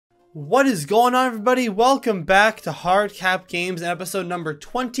What is going on, everybody? Welcome back to Hardcap Games, episode number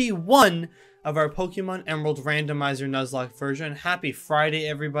 21 of our Pokemon Emerald Randomizer Nuzlocke version. Happy Friday,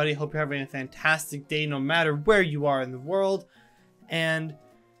 everybody. Hope you're having a fantastic day no matter where you are in the world. And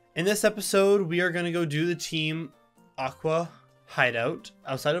in this episode, we are going to go do the Team Aqua hideout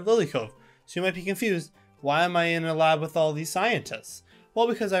outside of Lily Cove. So you might be confused, why am I in a lab with all these scientists? Well,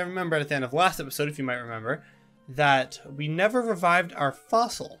 because I remember at the end of last episode, if you might remember, that we never revived our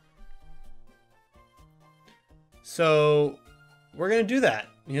fossil. So we're gonna do that,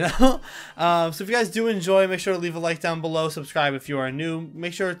 you know. So if you guys do enjoy, make sure to leave a like down below. Subscribe if you are new.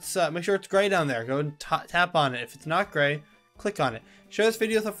 Make sure it's gray down there. Go and tap on it. If it's not gray, click on it. Share this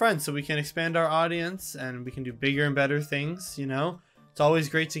video with a friend so we can expand our audience and we can do bigger and better things. You know, it's always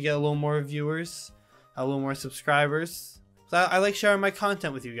great to get a little more viewers, a little more subscribers. So I like sharing my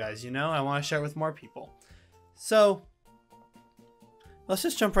content with you guys. You know, I want to share it with more people. So let's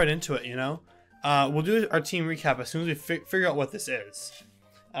just jump right into it. You know. We'll do our team recap as soon as we figure out what this is.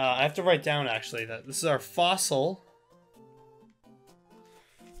 I have to write down, actually, that this is our fossil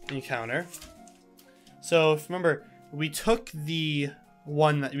encounter. So, remember, we took the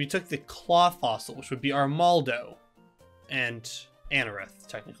claw fossil, which would be our Maldo and Anorith,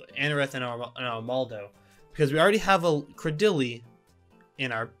 technically. Anorith and our Maldo. Because we already have a Cradilly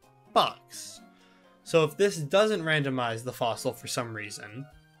in our box. So, if this doesn't randomize the fossil for some reason,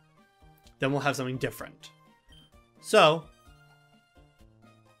 then we'll have something different. So,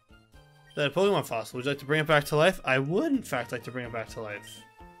 that Pokemon fossil, would you like to bring it back to life? I would, in fact, like to bring it back to life.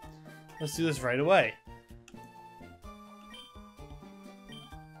 Let's do this right away.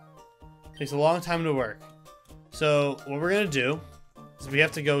 Takes a long time to work. So, what we're going to do is we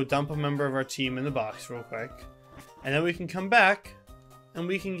have to go dump a member of our team in the box real quick. And then we can come back and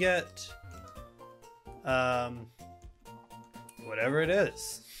we can get whatever it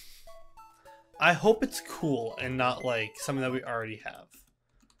is. I hope it's cool and not like something that we already have.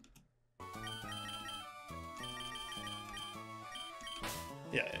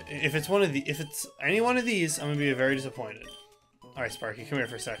 Yeah, if it's any one of these, I'm gonna be very disappointed. All right, Sparky, come here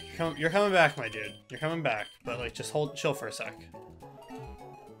for a sec. You're coming back, my dude. You're coming back, but like just chill for a sec.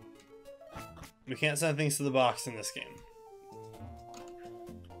 We can't send things to the box in this game.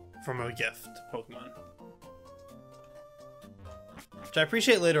 From a gift, Pokemon. Which I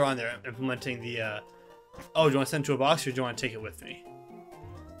appreciate later on they're implementing the, oh, do you want to send it to a box or do you want to take it with me?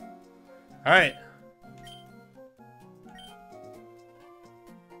 Alright.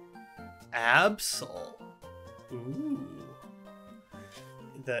 Absol. Ooh.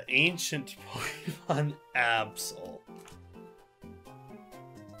 The ancient Pokemon Absol.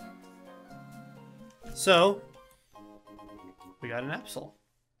 So, we got an Absol.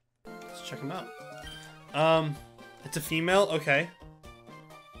 Let's check him out. It's a female? Okay.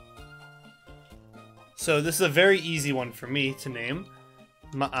 So this is a very easy one for me to name.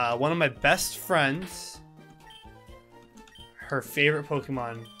 One of my best friends, her favorite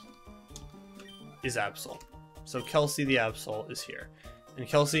Pokemon is Absol. So Kelsey the Absol is here. And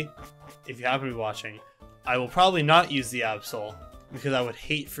Kelsey, if you happen to be watching, I will probably not use the Absol because I would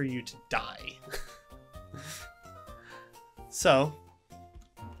hate for you to die. So,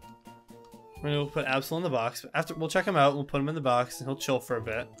 we're going to put Absol in the box. After we'll check him out, we'll put him in the box and he'll chill for a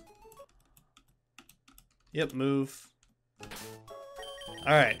bit. Yep, move.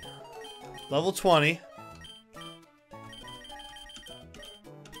 Alright. Level 20.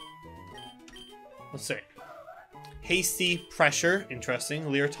 Let's see. Hasty, Pressure, interesting.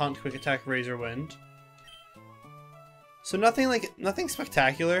 Leer, Taunt, Quick Attack, Razor Wind. So nothing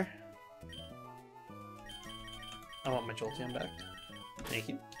spectacular. I want my Jolteon back. Thank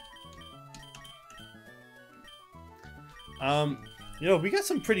you. You know, we got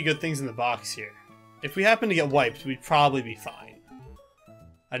some pretty good things in the box here. If we happen to get wiped, we'd probably be fine.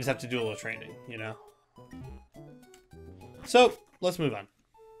 I just have to do a little training, you know? So, let's move on.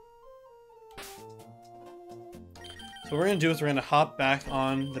 So what we're going to do is we're going to hop back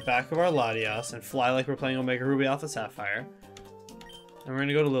on the back of our Latias and fly like we're playing Omega Ruby Alpha Sapphire. And we're going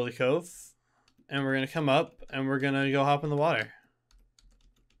to go to Lily Cove. And we're going to come up and we're going to go hop in the water.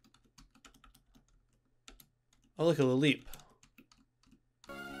 Oh, look at the leap.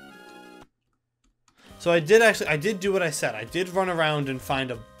 So I did do what I said. I did run around and find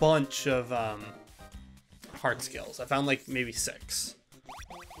a bunch of heart skills. I found like maybe 6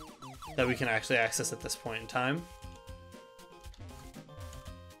 that we can actually access at this point in time.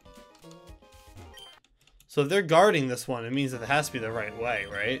 So if they're guarding this one, it means that it has to be the right way,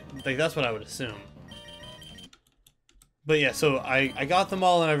 right? Like that's what I would assume. But yeah, so I got them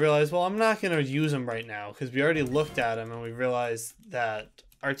all and I realized, well, I'm not going to use them right now because we already looked at them and we realized that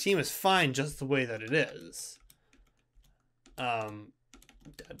our team is fine just the way that it is.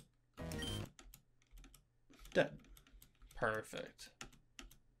 Dead. Dead. Perfect.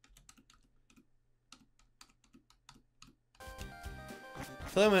 I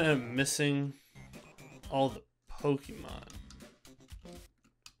feel like I'm gonna end up missing all the Pokemon.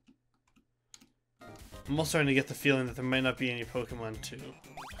 I'm also starting to get the feeling that there might not be any Pokemon to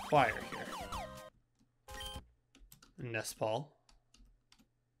acquire here. Nest Ball.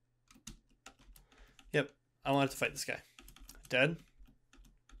 Yep, I wanted to fight this guy. Dead.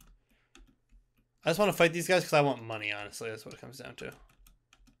 I just want to fight these guys because I want money, honestly. That's what it comes down to.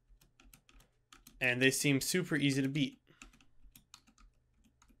 And they seem super easy to beat.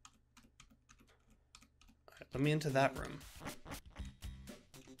 Alright, let me into that room.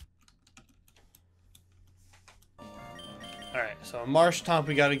 Alright, so a Marshtomp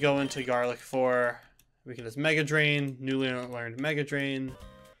we gotta go into Garlic for. We can just Mega Drain, newly learned Mega Drain.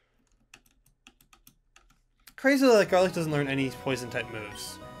 Crazy that Garlic doesn't learn any poison type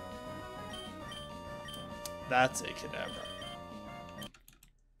moves. That's a Kadabra.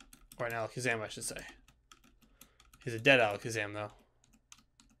 Or an Alakazam, I should say. He's a dead Alakazam, though.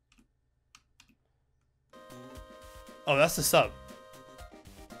 Oh, that's the sub.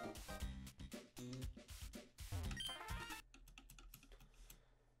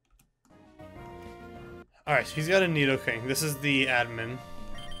 Alright, so he's got a Nidoking. This is the admin.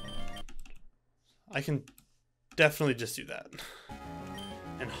 I can definitely just do that.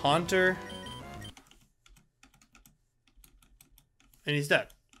 And Haunter. And he's dead.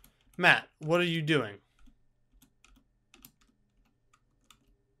 Matt, what are you doing?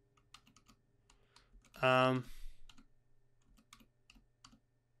 I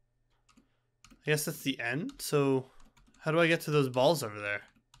guess that's the end. So how do I get to those balls over there?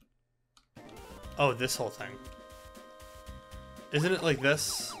 Oh, this whole thing. Isn't it like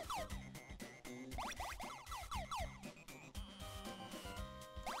this?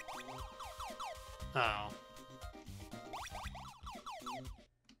 Oh.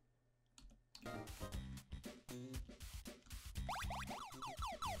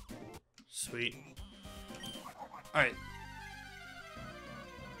 Sweet. Alright.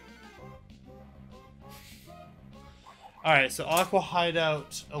 Alright, so Aqua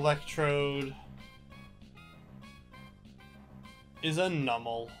Hideout Electrode is a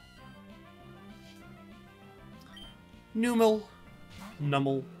Nummel. Numel.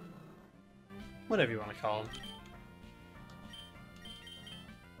 Nummel. Whatever you want to call him.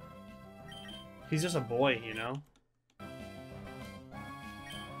 He's just a boy, you know?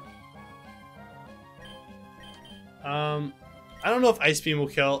 I don't know if Ice Beam will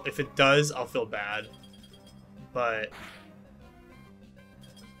kill. If it does, I'll feel bad. But...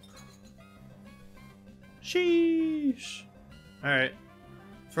 sheesh. Alright.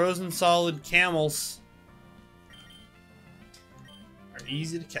 Frozen Solid Camels are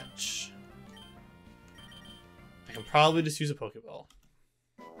easy to catch. I can probably just use a Pokeball.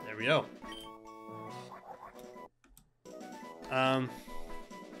 There we go.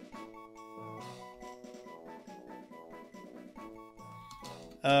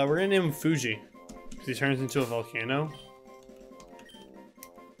 We're gonna name him Fuji, because he turns into a volcano.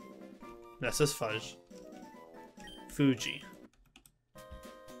 That's just Fudge. Fuji.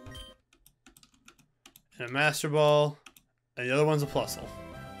 And a Master Ball, and the other one's a Plusle.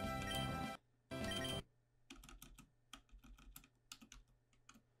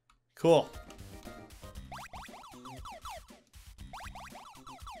 Cool.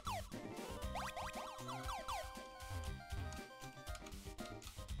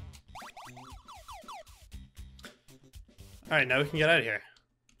 Alright, now we can get out of here.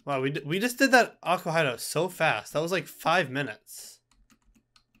 Wow, we just did that Aqua Hideout so fast. That was like 5 minutes.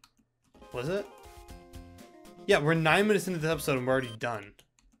 Was it? Yeah, we're 9 minutes into this episode and we're already done.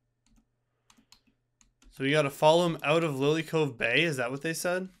 So we gotta follow him out of Lily Cove Bay? Is that what they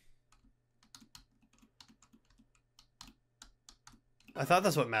said? I thought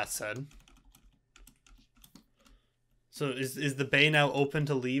that's what Matt said. So is the bay now open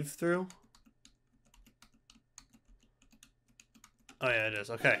to leave through? Oh yeah, it is.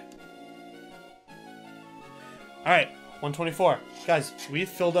 Okay. Alright, 124. Guys, we've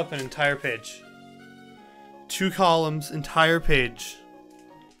filled up an entire page. 2 columns, entire page.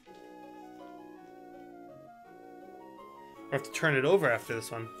 I have to turn it over after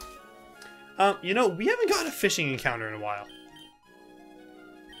this one. You know, we haven't got a fishing encounter in a while.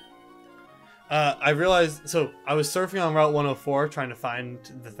 I realized, so I was surfing on Route 104 trying to find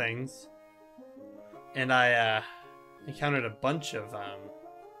the things. And I, encountered a bunch of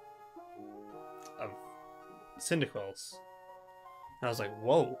Cyndaquils. I was like,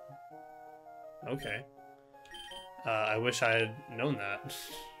 whoa. Okay. I wish I had known that.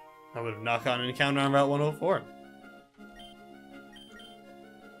 I would have knocked on an encounter on Route 104.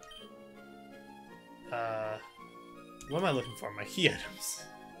 What am I looking for? My key items.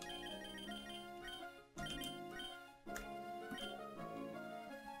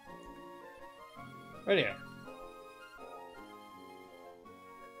 Right here.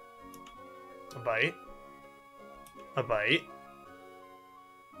 A bite. A bite.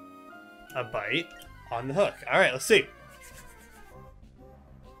 A bite. On the hook. Alright, let's see.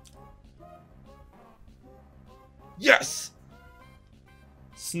 Yes!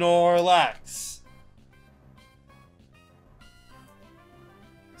 Snorlax.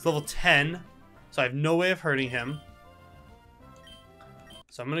 It's level 10, so I have no way of hurting him.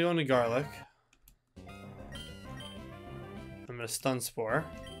 So I'm gonna go into Garlic. I'm gonna Stun Spore.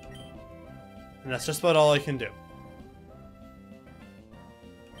 And that's just about all I can do.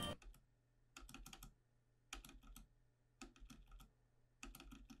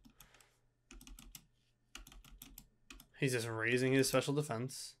 He's just raising his special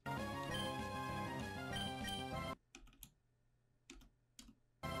defense.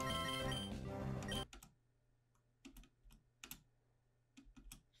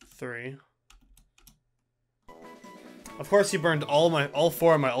 Three. Of course, he burned all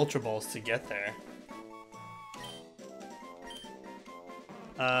 4 of my Ultra Balls to get there.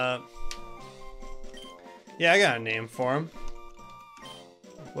 Yeah, I got a name for him.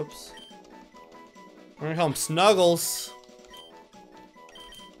 Whoops. We're gonna call him Snuggles.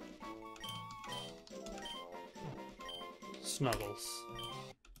 Snuggles.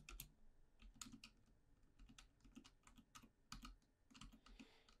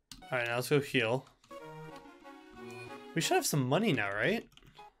 Alright, now let's go heal. We should have some money now, right?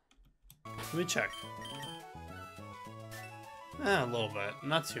 Let me check. A little bit.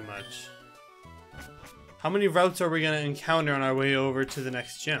 Not too much. How many routes are we going to encounter on our way over to the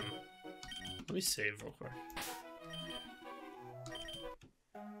next gym? Let me save real quick.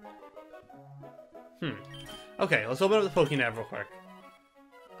 Okay, let's open up the Pokénav real quick.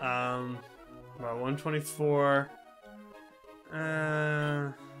 About 124.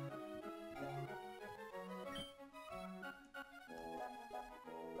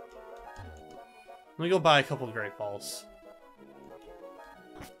 Let me go buy a couple of Great Balls.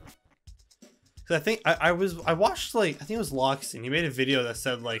 Cause I think I watched, like, I think it was Loxton. He made a video that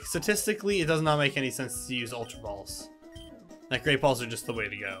said, like, statistically it does not make any sense to use Ultra Balls. Like, Great Balls are just the way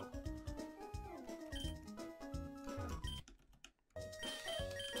to go.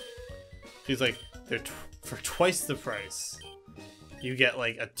 He's like, they're for twice the price. You get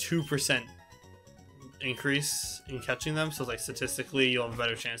like a 2% increase in catching them, so like statistically you'll have a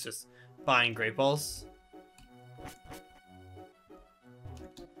better chance just buying Great Balls.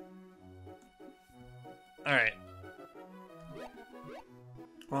 Alright.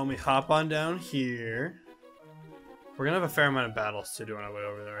 Well, we hop on down here. We're gonna have a fair amount of battles to do on our way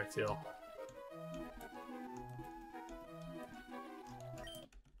over there, I feel.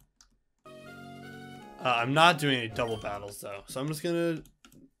 I'm not doing any double battles though, so I'm just gonna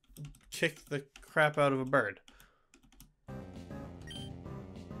kick the crap out of a bird.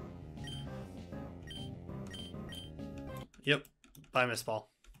 Yep. Bye, Miss Ball.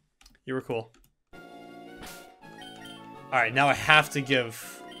 You were cool. Alright, now I have to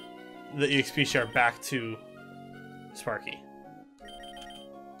give the EXP share back to Sparky.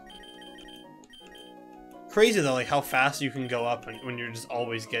 Crazy though, like how fast you can go up when you're just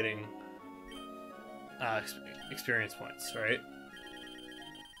always getting experience points, right?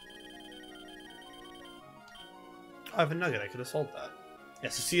 Oh, I have a nugget. I could have sold that. Yeah,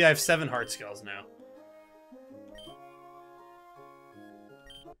 so see, I have 7 heart scales now.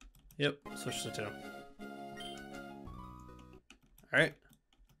 Yep, switch to 2. Alright.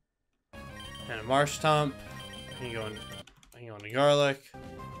 And a Marsh Tomp. I can go into Garlic.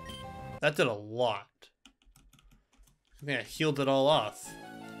 That did a lot. I think I healed it all off.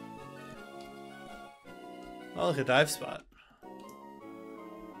 Oh, look, a dive spot.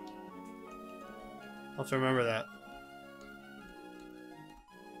 I'll have to remember that.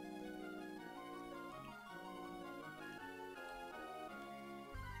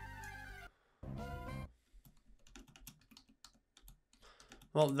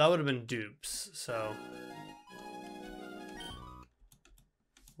 Well, that would have been dupes, so...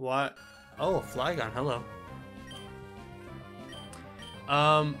 What? Oh, Flygon, hello.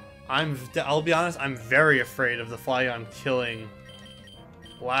 I'll be honest, I'm very afraid of the Flygon killing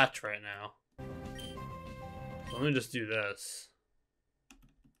Latch right now. So let me just do this.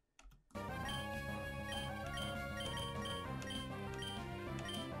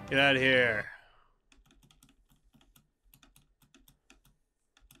 Get out of here.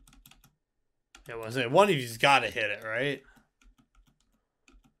 Yeah, well, I was saying, one of you's gotta hit it, right?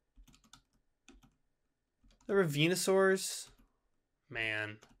 There were Venusaurs?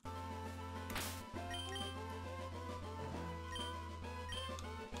 Man.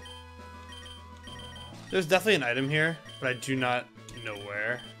 There's definitely an item here, but I do not know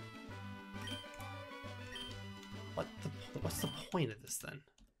where. What's the point of this then?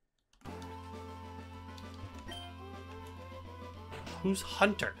 Who's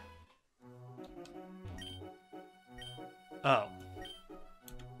Hunter? Oh.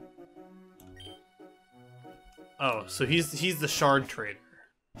 Oh, so he's the shard trader.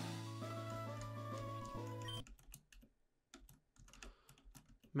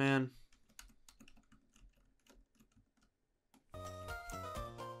 Man.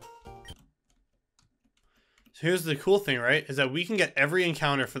 So here's the cool thing, right? Is that we can get every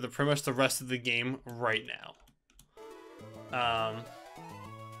encounter for pretty much the rest of the game right now.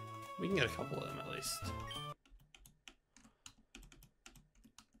 We can get a couple of them at least.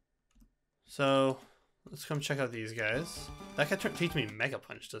 So let's come check out these guys. That guy teach me Mega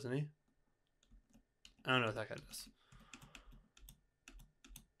Punch, doesn't he? I don't know what that guy does.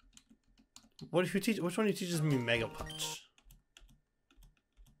 What if you teach? Which one teaches me Mega Punch?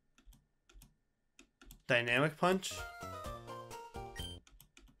 Dynamic Punch?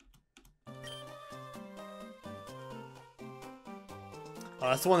 Oh,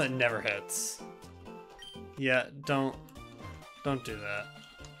 that's the one that never hits. Yeah, don't do that.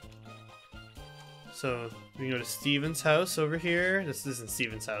 So we can go to Steven's house over here. This isn't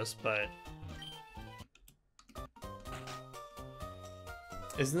Steven's house, but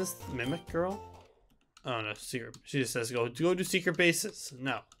isn't this the Mimic Girl? Oh no, secret. She just says go do secret bases.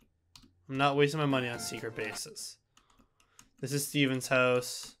 No, I'm not wasting my money on secret bases. This is Steven's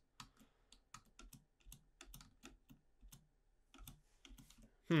house.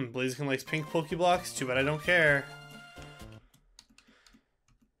 Blaziken likes pink Pokeblocks. Too bad I don't care.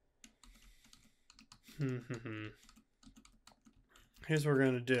 Here's what we're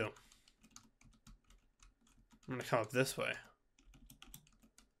gonna do. I'm gonna come up this way.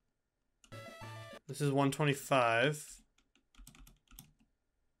 This is 125.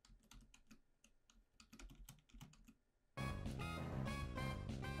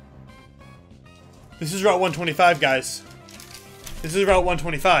 This is Route 125, guys. This is Route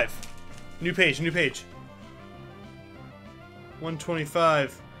 125. New page, new page.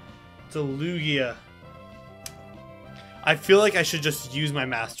 125. It's a Lugia. I feel like I should just use my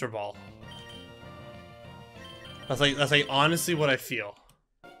Master Ball. That's like honestly what I feel.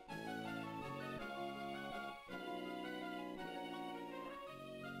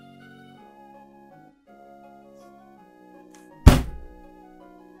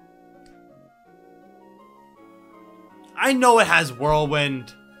 I know it has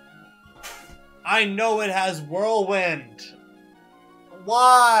Whirlwind. I know it has Whirlwind.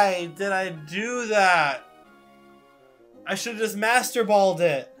 Why did I do that? I should have just Master Balled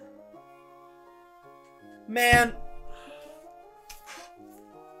it. Man.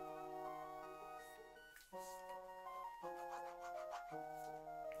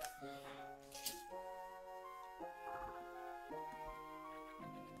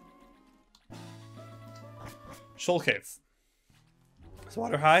 Shoal Cave. Is the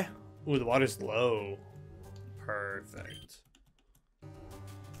water high? Ooh, the water's low. Perfect.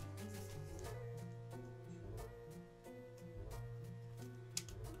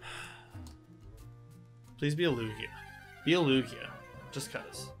 Please be a Lugia. Be a Lugia. Just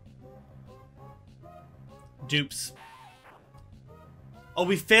cuz. Dupes. Oh,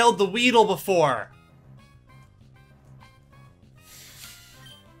 we failed the Weedle before!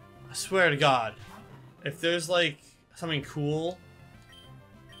 I swear to God. If there's, like, something cool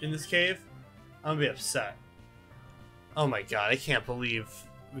in this cave, I'm gonna be upset. Oh my God, I can't believe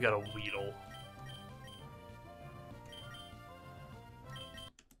we got a Weedle.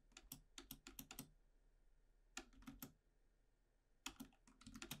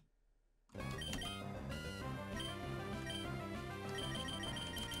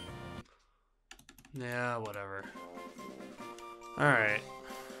 Yeah, whatever. Alright.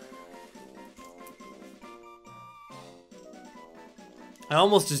 I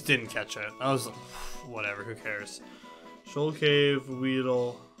almost just didn't catch it. I was like, whatever, who cares? Shoal Cave,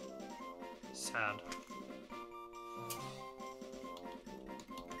 Weedle. Sad.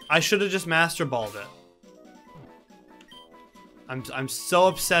 I should have just Master Balled it. I'm so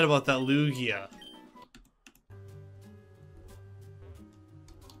upset about that Lugia.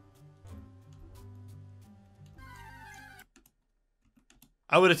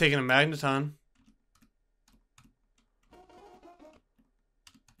 I would have taken a magneton.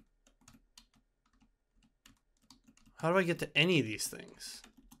 How do I get to any of these things?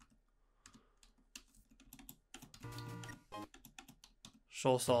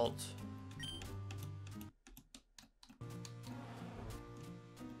 Shoal salt.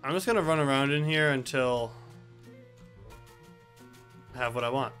 I'm just gonna run around in here until I have what I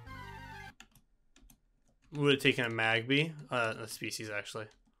want. Would have taken a Magby, a species actually.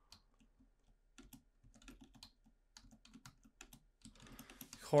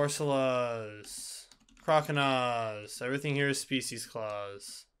 Corsolas, Croconaws, everything here is species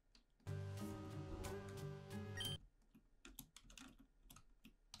claws.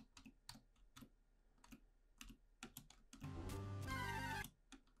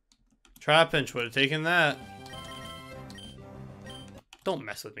 Trapinch would have taken that. Don't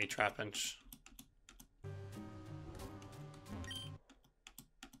mess with me, Trapinch.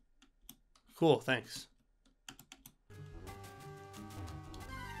 Cool, thanks.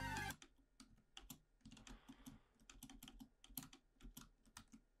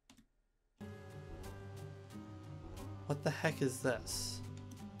 What the heck is this?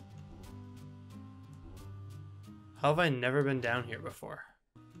 How have I never been down here before?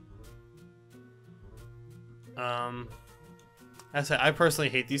 I personally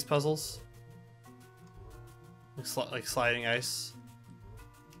hate these puzzles. Like sliding ice.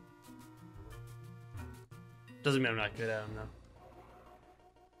 Doesn't mean I'm not good at them, though.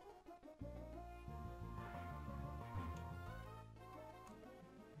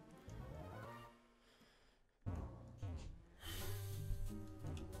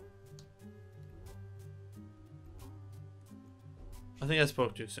 I think I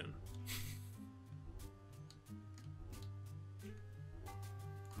spoke too soon.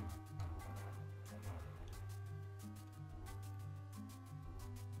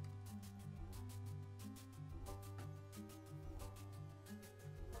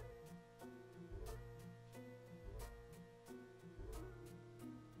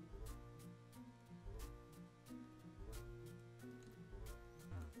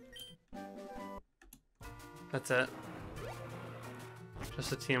 That's it.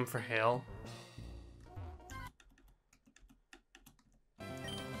 Just a TM for hail.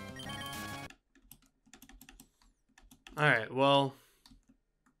 Alright, well,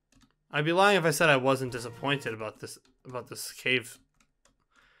 I'd be lying if I said I wasn't disappointed about this cave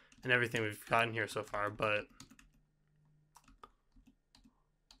and everything we've gotten here so far, but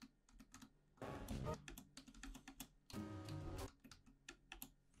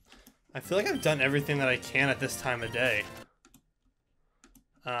I feel like I've done everything that I can at this time of day.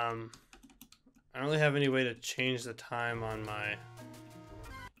 I don't really have any way to change the time on my...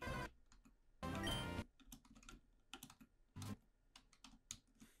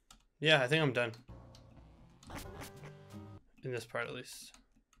 Yeah, I think I'm done. In this part, at least.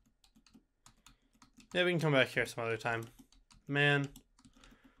 Yeah, we can come back here some other time. Man.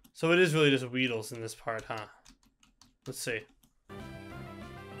 So it is really just Weedles in this part, huh? Let's see.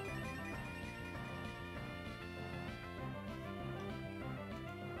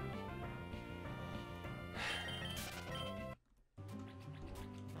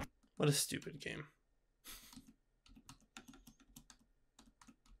 What a stupid game.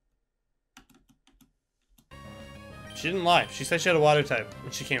 She didn't lie. She said she had a water type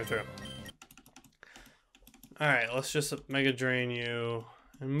when she came through. Alright, let's just Mega Drain you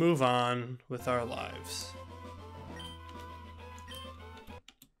and move on with our lives.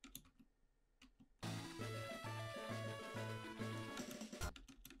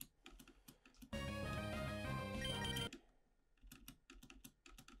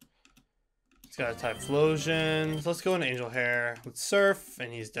 He's got a Typhlosion. Let's go into Angel Hair. Let's Surf,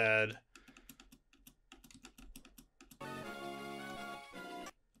 and he's dead.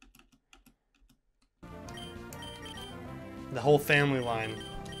 The whole family line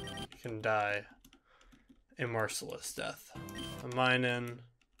can die a merciless death. A Minun.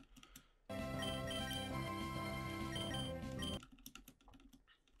 And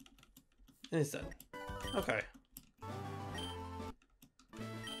he's dead. Okay.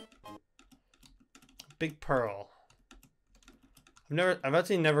 Big Pearl. I've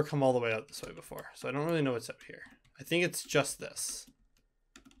actually never come all the way out this way before, so I don't really know what's up here. I think it's just this.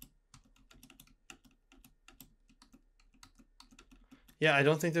 Yeah, I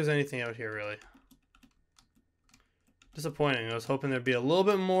don't think there's anything out here, really. Disappointing. I was hoping there'd be a little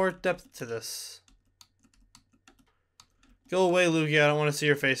bit more depth to this. Go away, Lugia. I don't want to see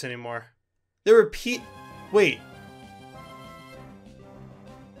your face anymore. They repeat... Wait.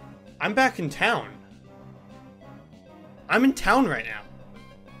 I'm back in town. I'm in town right now.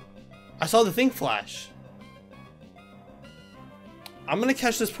 I saw the thing flash. I'm gonna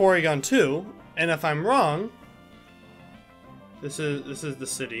catch this Porygon too, and if I'm wrong, this is the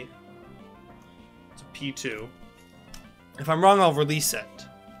city. It's a P2. If I'm wrong, I'll release it.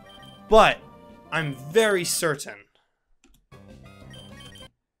 But I'm very certain.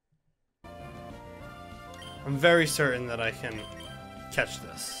 I'm very certain that I can catch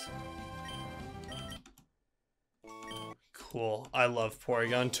this. Cool. I love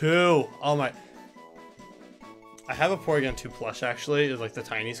Porygon 2. Oh my. I have a Porygon 2 plush actually. It's like the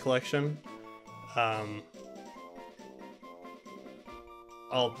Tinies collection. I'll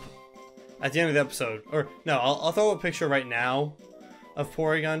at the end of the episode, or no, I'll throw a picture right now of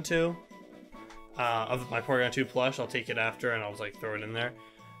Porygon 2. Of my Porygon 2 plush. I'll take it after and I'll just like throw it in there.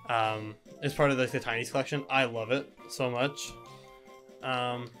 It's part of like the Tinies collection. I love it so much.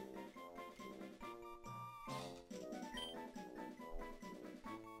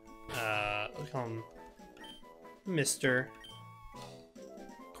 Let's call him Mr.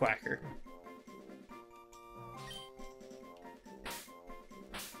 Quacker.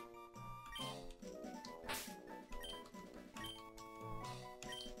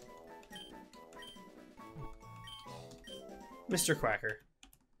 Mr. Quacker.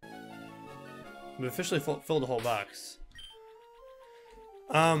 We've officially filled the whole box.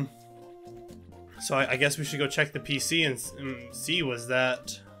 So I guess we should go check the PC and see, was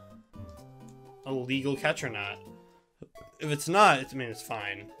that a legal catch or not? If it's not, I mean, it's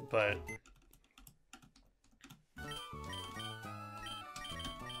fine, but...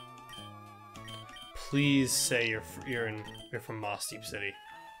 Please say you're from Moss Deep City.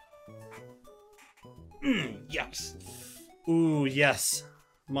 Yes. Ooh, yes.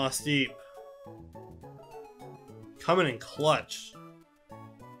 Moss Deep. Coming in clutch.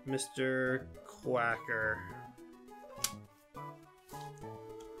 Mr. Quacker.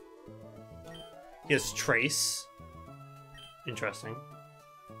 He has Trace. Interesting.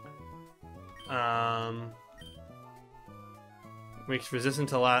 Makes resistant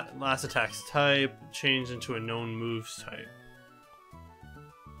to last attack's type. Changed into a known moves type.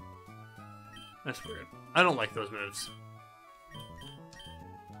 That's weird. I don't like those moves.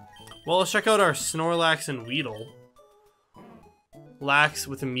 Well, let's check out our Snorlax and Weedle. Lax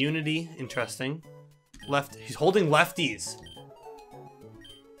with immunity. Interesting. He's holding lefties.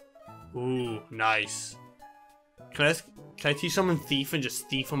 Ooh, nice. Can I teach someone Thief and just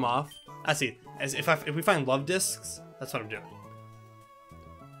thief them off? I see. If we find love discs, that's what I'm doing.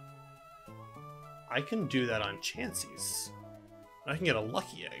 I can do that on Chanseys. I can get a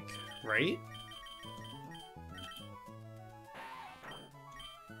lucky egg, right?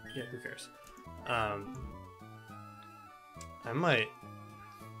 Yeah, who cares? That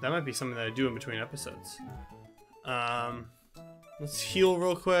might be something that I do in between episodes. Let's heal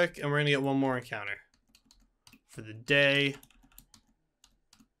real quick, and we're gonna get one more encounter for the day.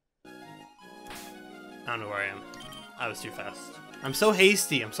 I don't know where I am. I was too fast. I'm so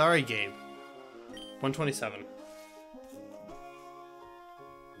hasty. I'm sorry, Gabe. 127.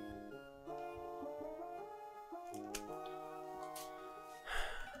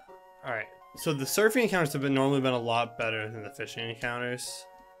 Alright, so the surfing encounters have normally been a lot better than the fishing encounters.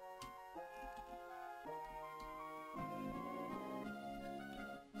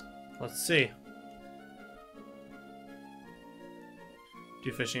 Let's see.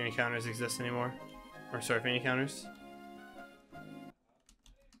 Do fishing encounters exist anymore? Or surfing encounters?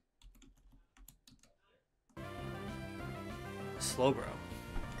 Slowbro.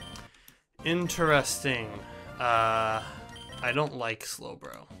 Interesting. I don't like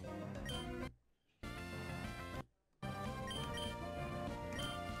Slowbro.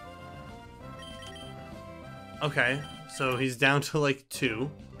 Okay, so he's down to like 2.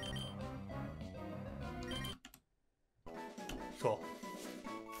 Cool.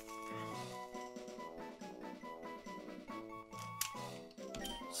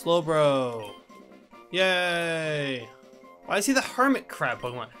 Slowbro. Yay! Why is he the hermit crab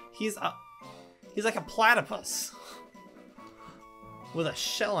Pokemon? He's like a platypus with a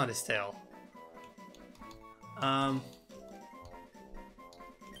shell on his tail.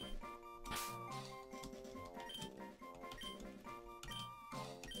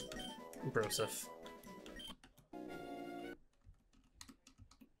 Broseph.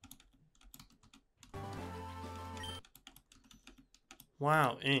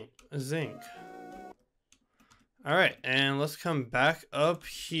 Wow, zinc. Alright, and let's come back up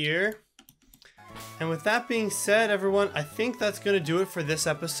here. And with that being said, everyone, I think that's going to do it for this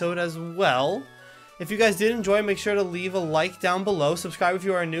episode as well. If you guys did enjoy, make sure to leave a like down below. Subscribe if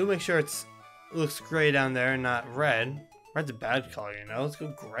you are new. Make sure it looks gray down there and not red. Red's a bad color, you know? Let's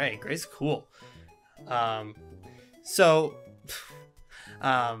go gray. Gray's cool.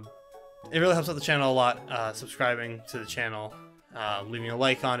 It really helps out the channel a lot, subscribing to the channel, leaving a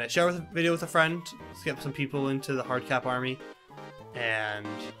like on it, share the video with a friend, let's get some people into the hardcap army, and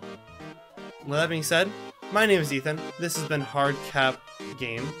with that being said, my name is Ethan, this has been Hardcap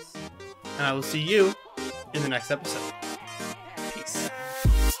Games, and I will see you in the next episode.